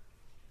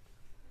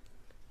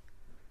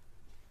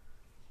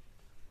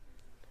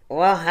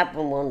 What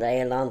happened one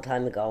day a long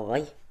time ago,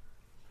 right?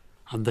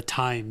 And the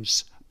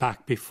times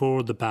back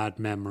before the bad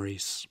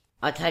memories.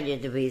 I'll tell you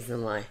the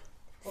reason why.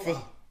 See,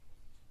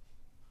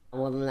 I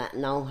wouldn't let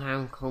no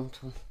harm come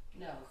to him.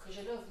 No,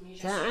 because you love me.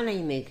 There aren't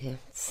any me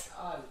kids.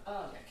 All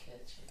your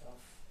kids you love.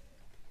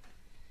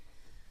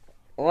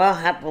 What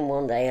happened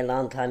one day a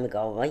long time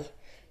ago, right?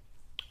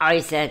 I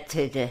said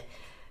to the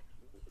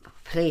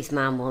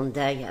policeman one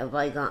day, have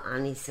I got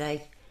any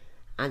say?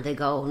 And they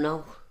go,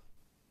 no.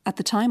 At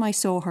the time I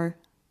saw her,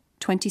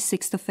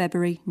 26th of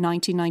February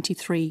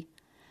 1993,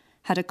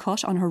 had a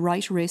cut on her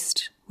right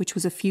wrist, which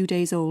was a few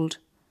days old.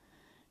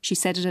 She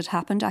said it had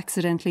happened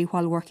accidentally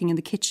while working in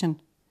the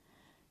kitchen.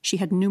 She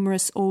had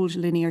numerous old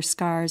linear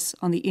scars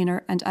on the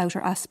inner and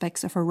outer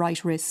aspects of her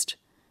right wrist,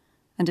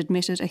 and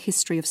admitted a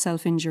history of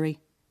self-injury.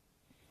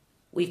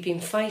 We've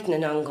been fighting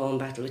an ongoing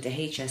battle with the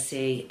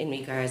HSE in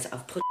regards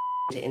of putting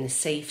her in a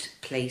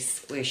safe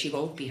place where she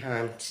won't be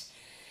harmed.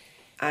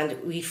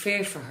 And we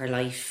fear for her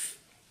life.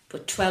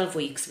 But 12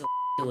 weeks ago,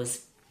 she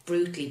was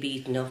brutally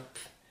beaten up,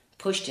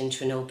 pushed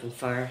into an open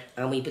fire,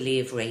 and we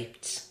believe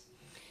raped.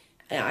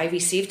 I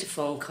received a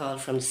phone call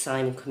from the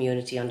Simon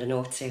community on the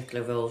North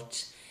Circular Road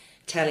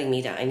telling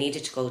me that I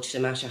needed to go to the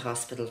Mater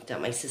Hospital,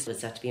 that my sister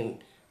was being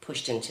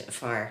pushed into a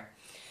fire.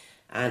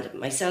 And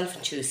myself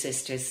and 2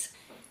 sisters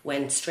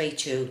went straight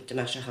to the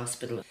Mater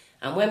Hospital.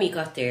 And when we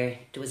got there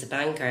was a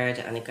bank guard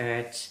and a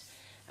guard,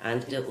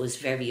 and it was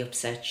very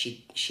upset.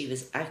 She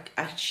was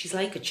she's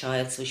like a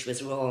child, so she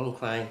was raw and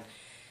crying,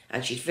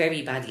 and she'd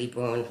very badly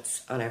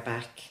burns on her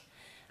back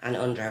and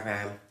under her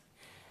arm.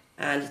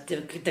 And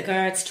the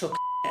guards took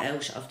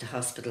out of the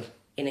hospital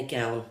in a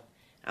gown,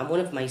 and one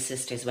of my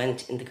sisters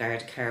went in the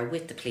guard car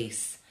with the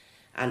police,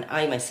 and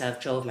I myself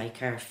drove my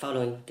car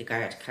following the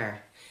guard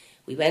car.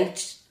 We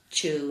went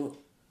to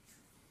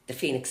the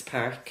Phoenix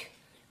Park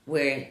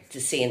where the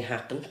scene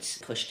happened,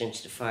 pushed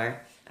into the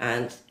fire,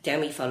 and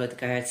then we followed the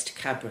guards to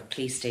Cabra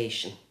police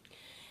station.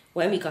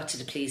 When we got to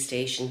the police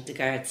station, the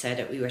guard said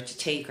that we were to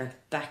take her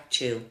back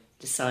to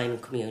the Simon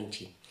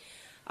community.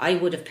 I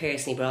would have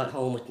personally brought her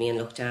home with me and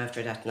looked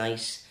after her that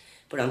night,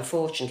 but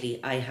unfortunately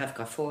I have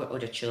got 4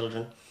 other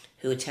children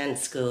who attend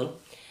school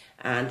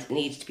and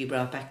needed to be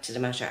brought back to the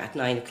Mater at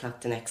 9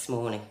 o'clock the next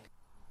morning.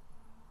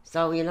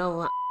 So you know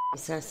what he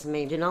says to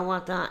me, do you know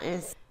what that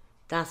is?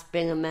 That's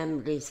bringing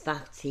memories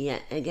back to you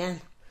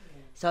again.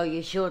 So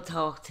you should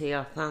talk to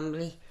your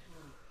family.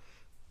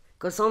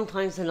 Because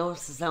sometimes the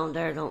nurses down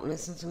there don't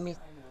listen to me.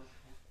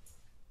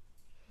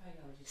 I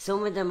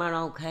Some of them are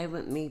okay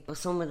with me, but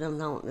some of them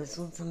don't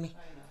listen to me.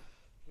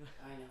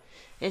 I know.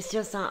 It's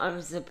just that I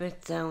was a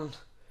bit down,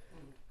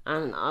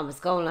 and I was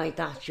going like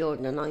that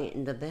during the night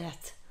in the bed.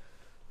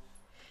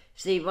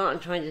 See, what I'm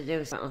trying to do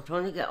is I'm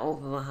trying to get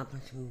over what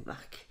happened to me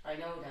back. I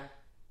know that.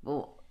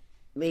 But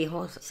my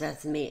husband said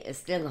to me, it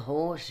still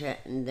hurts you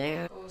in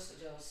there. Of course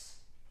it does.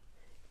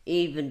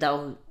 Even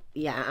though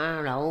you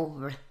are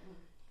over it,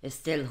 it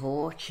still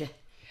hurts you.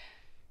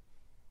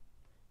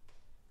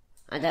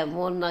 And then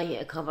one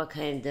night a couple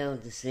came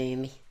down to see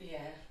me. Yeah,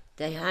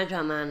 They had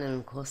a man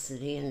in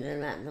custody and they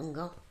let them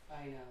go.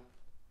 I know.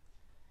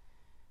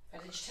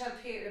 And did you tell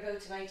Peter about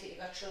the night that you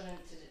got thrown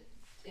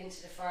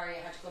into the fire?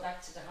 You had to go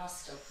back to the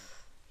hostel.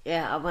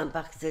 Yeah, I went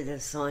back to the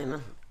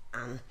Simon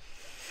and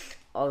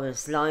I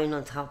was lying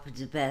on top of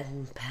the bed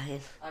in pain.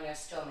 On your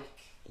stomach.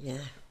 Yeah,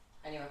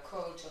 And you were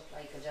curled up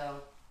like a doll.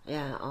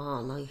 yeah,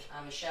 all night.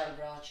 And Michelle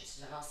brought you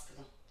to the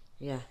hospital.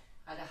 Yeah,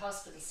 And the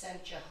hospital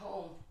sent you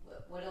home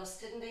with us,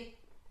 didn't they?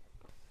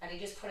 And he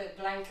just put a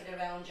blanket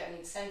around you and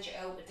he sent you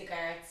out with the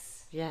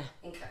guards yeah,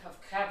 in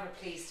Cabra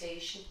Police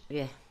Station.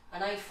 yeah,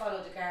 And I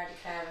followed the guard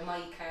car in my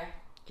car.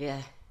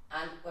 yeah,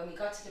 And when we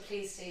got to the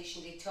police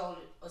station, they told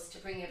us to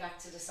bring you back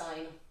to the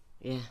Simon.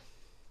 yeah,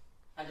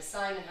 And the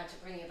Simon had to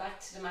bring you back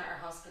to the Mater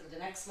Hospital the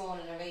next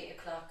morning at 8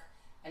 o'clock.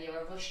 And you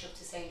were rushed up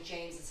to St.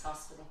 James's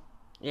Hospital.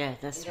 yeah,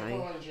 that's in the right.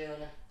 Bourne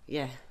unit.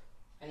 Yeah,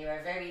 And you were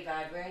very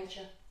bad, weren't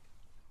you?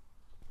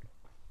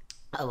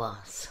 I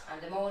was.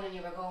 And the morning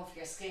you were going for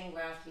your skin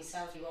graft,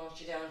 myself, we walked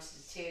you down to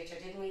the theatre,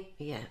 didn't we?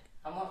 Yeah,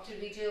 And what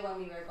did we do when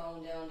we were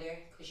going down there?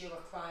 Because you were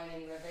crying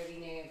and you were very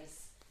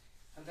nervous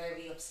and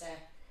very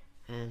upset.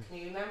 Can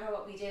you remember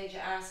what we did? You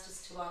asked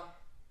us to what?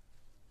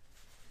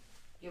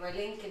 You were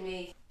linking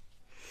me.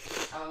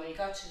 And when we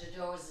got to the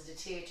doors of the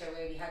theatre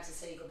where we had to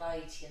say goodbye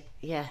to you,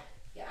 yeah,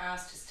 you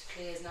asked us to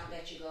please not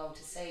let you go,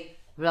 to say,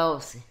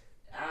 Rosie.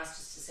 asked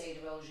us to say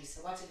the rosary.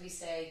 So what did we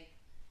say?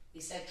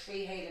 We said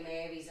 3 Hail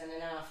Marys and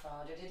an Our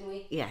Father, didn't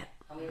we? Yeah,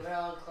 And we were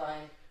all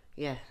crying.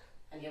 yeah,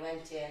 And you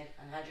went in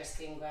and had your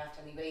skin graft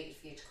and we waited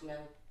for you to come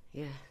out.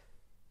 yeah,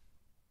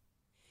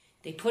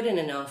 They put in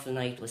an awful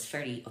night, was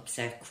very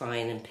upset,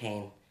 crying in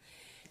pain.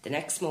 The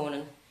next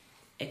morning,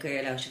 a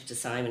girl out of the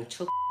Simon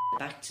took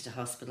back to the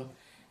hospital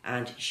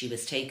and she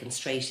was taken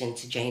straight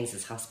into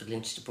James's Hospital,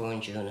 into the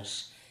Bourne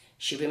unit.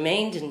 She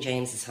remained in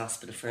James's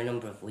Hospital for a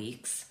number of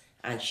weeks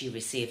and she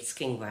received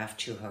skin graft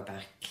to her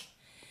back.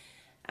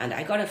 And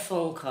I got a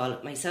phone call.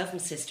 Myself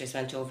and sisters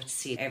went over to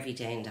see her every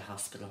day in the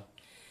hospital.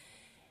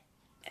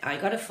 I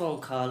got a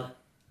phone call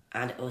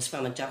and it was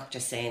from a doctor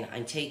saying,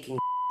 I'm taking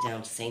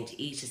down to St.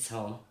 Edith's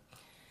home.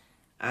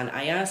 And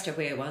I asked her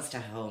where was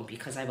that home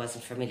because I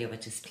wasn't familiar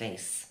with this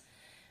place.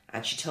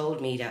 And she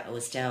told me that it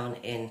was down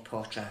in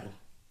Portrane.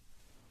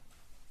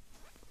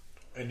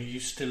 And are you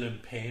still in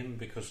pain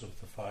because of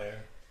the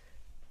fire?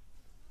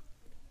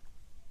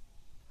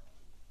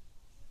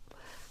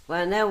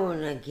 Well, now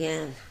and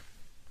again,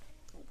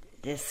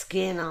 the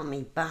skin on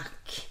my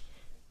back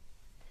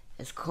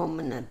is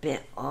coming a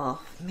bit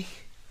off me.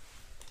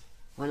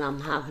 When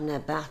I'm having a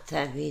bath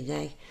every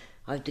day,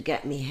 I have to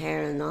get my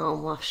hair and all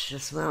washed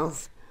as well.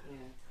 Yeah,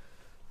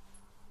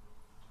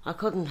 I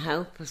couldn't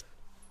help it.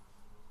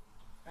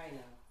 I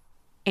know.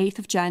 8th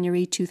of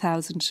January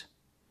 2000.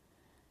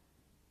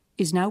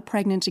 Is now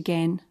pregnant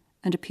again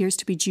and appears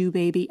to be due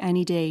baby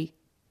any day.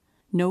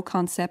 No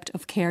concept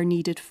of care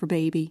needed for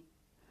baby.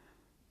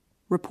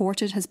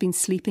 Reported has been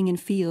sleeping in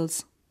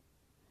fields.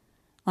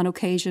 On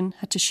occasion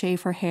had to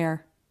shave her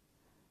hair.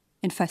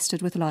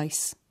 Infested with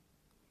lice.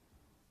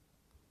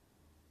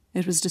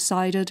 It was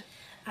decided.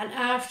 And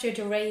after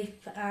the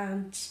rape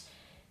and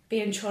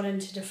being thrown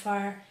into the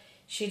fire,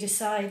 she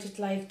decided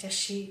that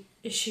she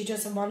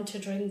doesn't want to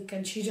drink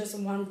and she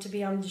doesn't want to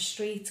be on the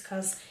streets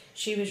because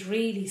she was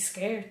really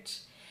scared.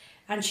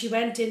 And she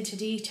went into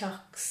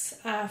detox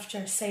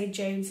after St.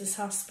 James's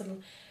Hospital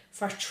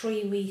for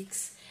 3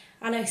 weeks.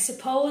 And I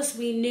suppose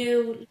we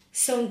knew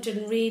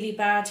something really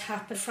bad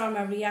happened from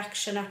her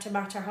reaction at the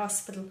Mater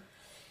Hospital.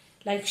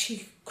 Like,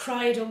 she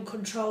cried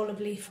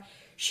uncontrollably.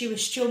 She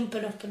was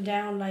jumping up and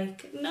down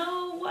like,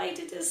 no, why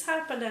did this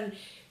happen? And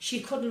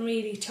she couldn't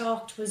really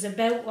talk to us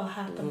about what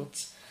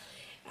happened.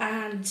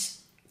 And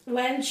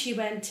when she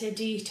went to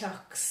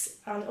detox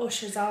on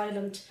Usher's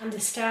Island, and the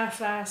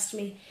staff asked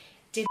me,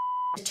 did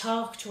she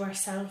talk to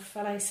herself?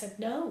 And I said,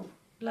 no.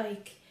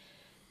 Like,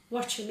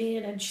 what you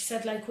mean? And she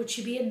said, would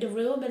she be in the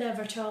room and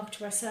ever talk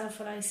to herself?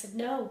 And I said,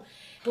 no.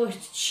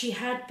 But she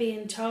had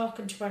been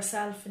talking to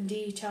herself in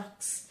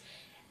detox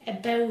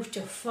about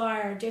the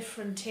fire,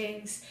 different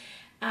things.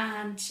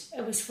 And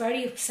it was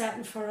very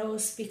upsetting for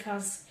us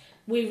because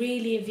we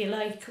really, if you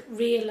like,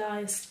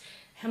 realised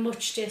how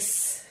much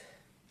this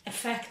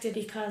affected,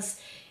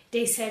 because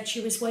they said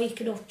she was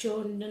waking up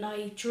during the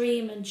night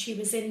dreaming she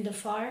was in the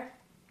fire.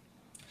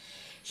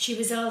 She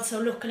was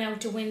also looking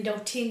out the window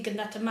thinking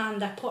that the man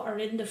that put her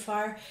in the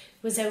fire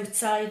was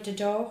outside the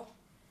door,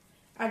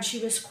 and she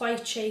was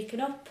quite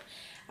shaken up.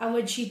 And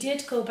when she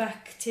did go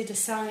back to the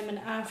Simon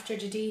after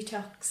the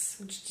detox,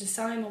 which the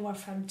Simon were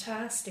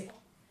fantastic,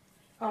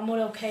 On one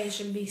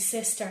occasion, my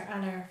sister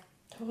and her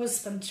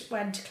husband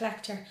went to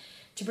collect her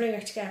to bring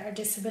her to get her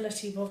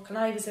disability book, and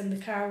I was in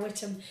the car with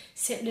him,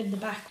 sitting in the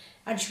back,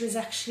 and she was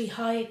actually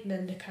hiding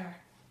in the car,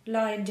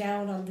 lying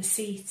down on the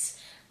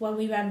seats when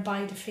we went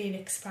by the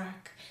Phoenix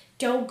Park.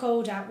 Don't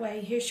go that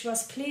way. Here she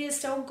was,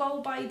 please don't go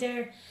by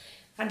there.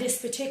 And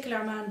this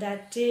particular man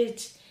that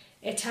did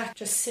attack,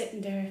 just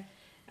sitting there,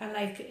 and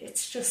like,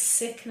 it's just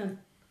sickening.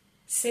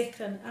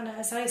 And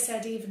as I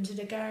said even to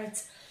the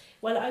guards,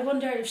 well, I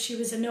wonder if she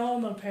was a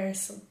normal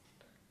person,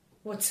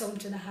 would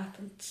something have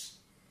happened?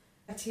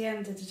 At the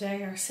end of the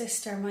day, our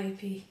sister might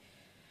be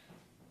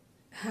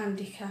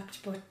handicapped,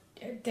 but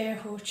they're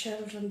her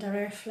children,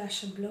 they're our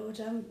flesh and blood,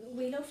 and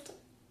we love them,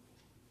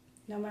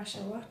 no matter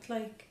what,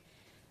 like,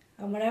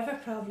 and whatever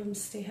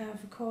problems they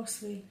have, of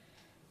course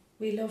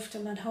we love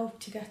them and hope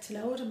to get to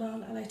know them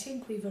all, and I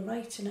think we've a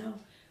right to know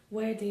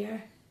where they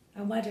are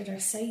and whether they're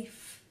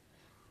safe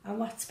and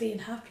what's been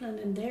happening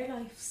in their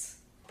lives.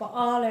 But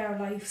all our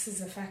lives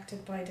is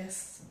affected by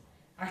this.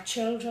 Our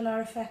children are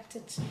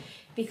affected,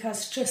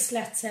 because just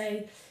let's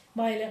say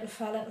my little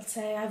fella will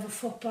say, I have a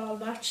football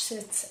match, so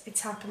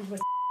it's happened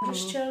with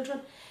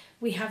children.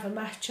 We have a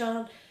match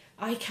on,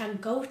 I can't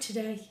go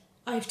today,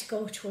 I have to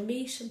go to a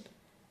meeting.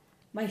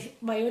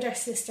 My other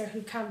sister,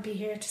 who can't be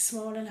here this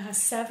morning,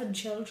 has 7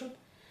 children,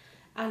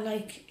 and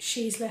like,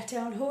 she's let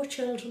down her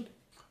children.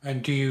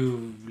 And do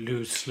you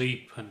lose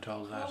sleep and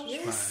all that as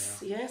Yes,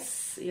 well? Yeah.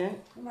 yes, yeah.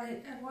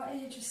 At what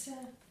age is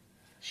that?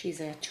 She's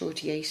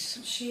 38.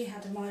 She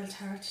had a mild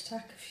heart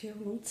attack a few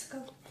months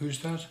ago. Who's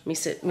that?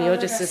 My Oh,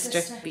 other her sister,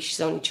 sister.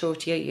 she's only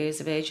 38 years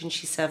of age and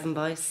she's 7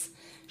 boys.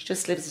 She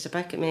just lives at the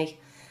back of me,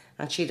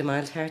 and she had a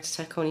mild heart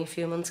attack only a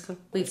few months ago.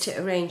 We've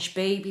to arrange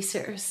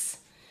babysitters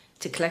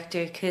to collect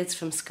their kids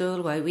from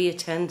school while we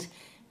attend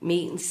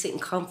meetings, sit in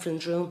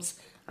conference rooms.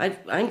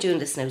 I'm doing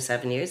this now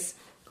 7 years,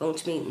 going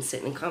to meetings,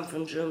 sitting in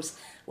conference rooms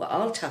with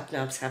all top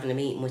knobs, having a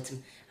meeting with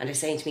them, and they're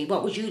saying to me,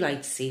 what would you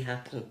like to see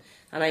happen?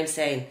 And I'm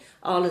saying,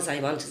 all as I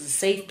want is a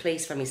safe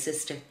place for my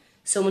sister,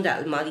 someone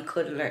that'll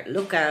mollycoddle her,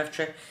 look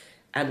after her,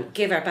 and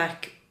give her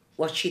back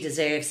what she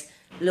deserves,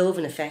 love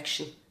and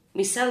affection.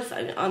 Myself,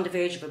 I'm on the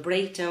verge of a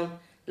breakdown,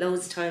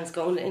 loads of times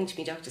going into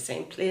my doctor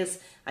saying, please,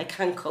 I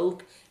can't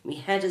cope, my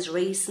head is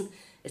racing,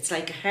 it's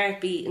like a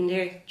heartbeat in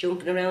there,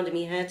 jumping around in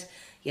my head.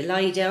 You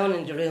lie down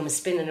and the room is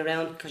spinning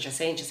around because you're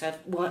saying to yourself,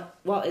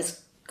 what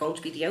is going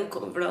to be the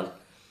outcome of it all?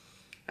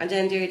 And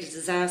then there the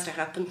disaster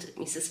happened.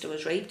 My sister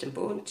was raped and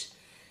burnt.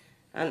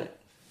 And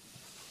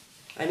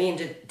I mean,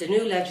 the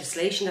new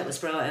legislation that was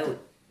brought out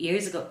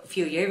a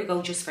few years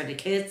ago, just for the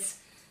kids,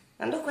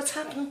 and look what's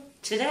happening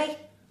today.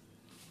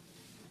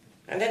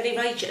 And then they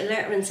write you a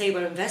letter and say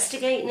we're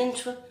investigating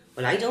into it.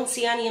 Well, I don't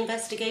see any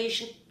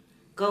investigation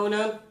going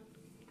on.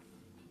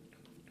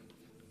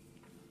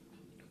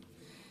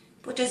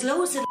 But there's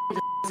loads of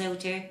out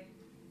there.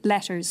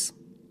 Letters.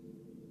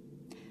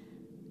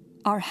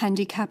 Our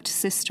handicapped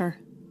sister.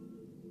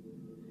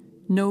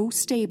 No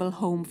stable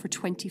home for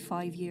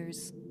 25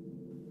 years.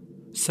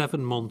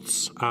 7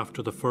 months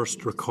after the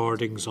first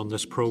recordings on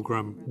this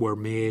programme were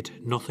made,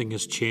 nothing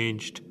has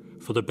changed,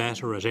 for the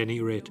better at any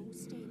rate.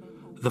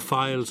 The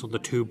files on the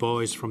 2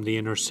 boys from the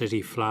inner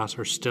city flat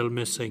are still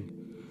missing,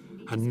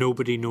 and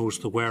nobody knows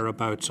the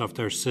whereabouts of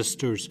their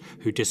sisters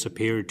who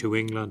disappeared to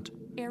England.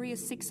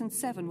 Areas 6 and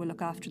 7 will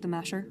look after the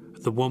matter.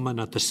 The woman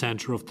at the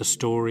centre of the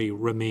story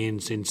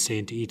remains in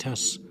St.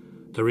 Etas.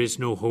 There is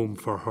no home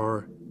for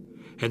her.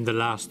 In the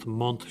last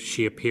month,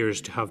 she appears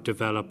to have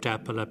developed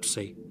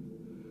epilepsy.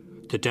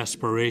 The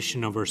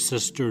desperation of her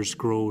sisters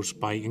grows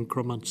by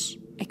increments.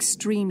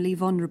 Extremely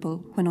vulnerable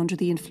when under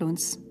the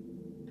influence.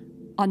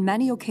 On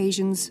many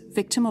occasions,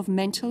 victim of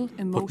mental,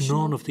 emotional... But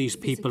none of these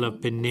people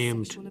have been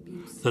named.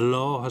 The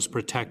law has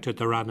protected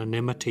their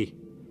anonymity.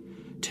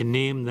 To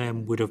name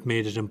them would have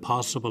made it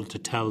impossible to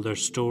tell their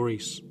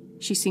stories.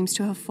 She seems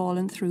to have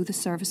fallen through the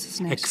services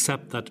net.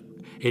 Except that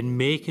in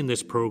making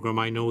this programme,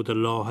 I know the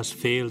law has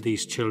failed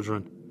these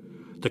children.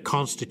 The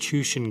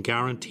Constitution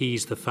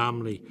guarantees the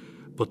family,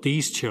 but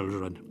these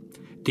children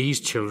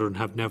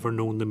have never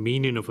known the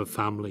meaning of a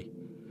family,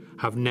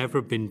 have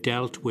never been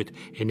dealt with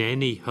in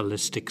any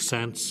holistic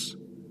sense.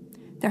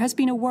 There has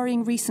been a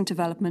worrying recent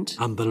development.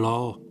 And the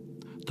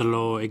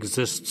law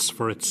exists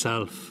for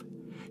itself.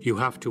 You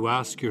have to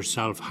ask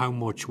yourself how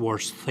much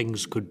worse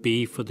things could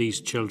be for these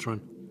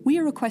children. We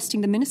are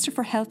requesting the Minister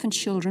for Health and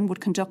Children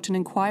would conduct an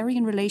inquiry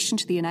in relation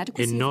to the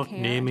inadequacy In not of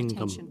care naming and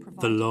them, attention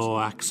the law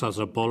provided acts as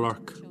a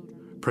bulwark,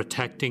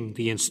 protecting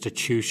the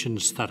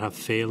institutions that have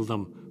failed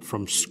them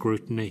from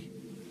scrutiny.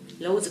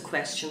 Loads of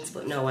questions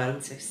but no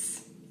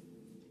answers.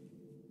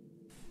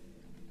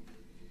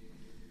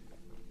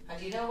 And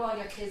do you know all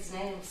your kids'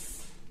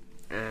 names?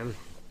 From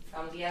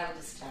the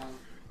eldest down.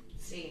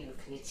 See, now,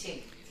 can you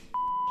think?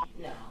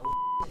 No,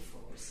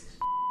 divorced.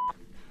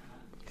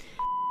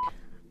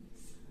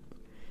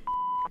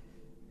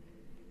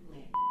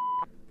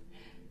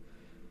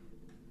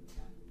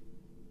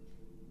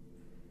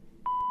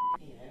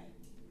 Yeah.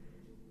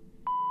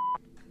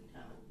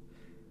 No.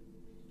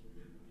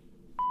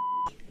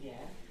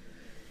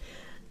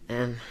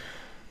 Yeah.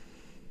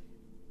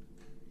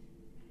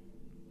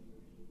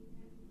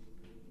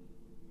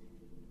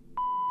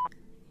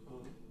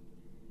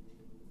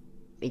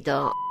 my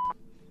daughter,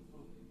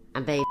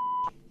 and baby,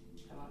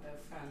 And what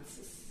about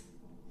Francis?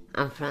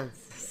 and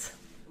Francis.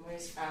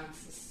 Where's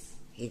Francis?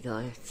 He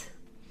died.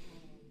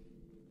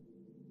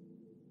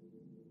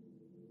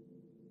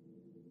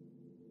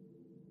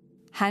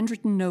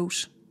 Handwritten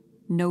note,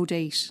 no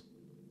date.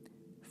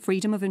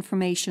 Freedom of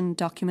Information,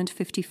 document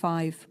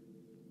 55.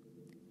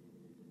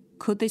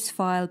 Could this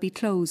file be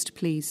closed,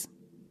 please?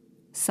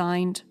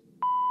 Signed,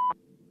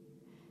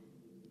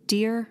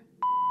 Dear,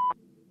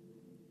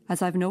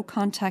 as I've no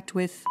contact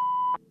with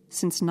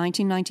since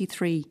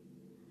 1993,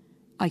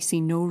 I see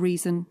no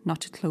reason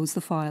not to close the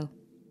file.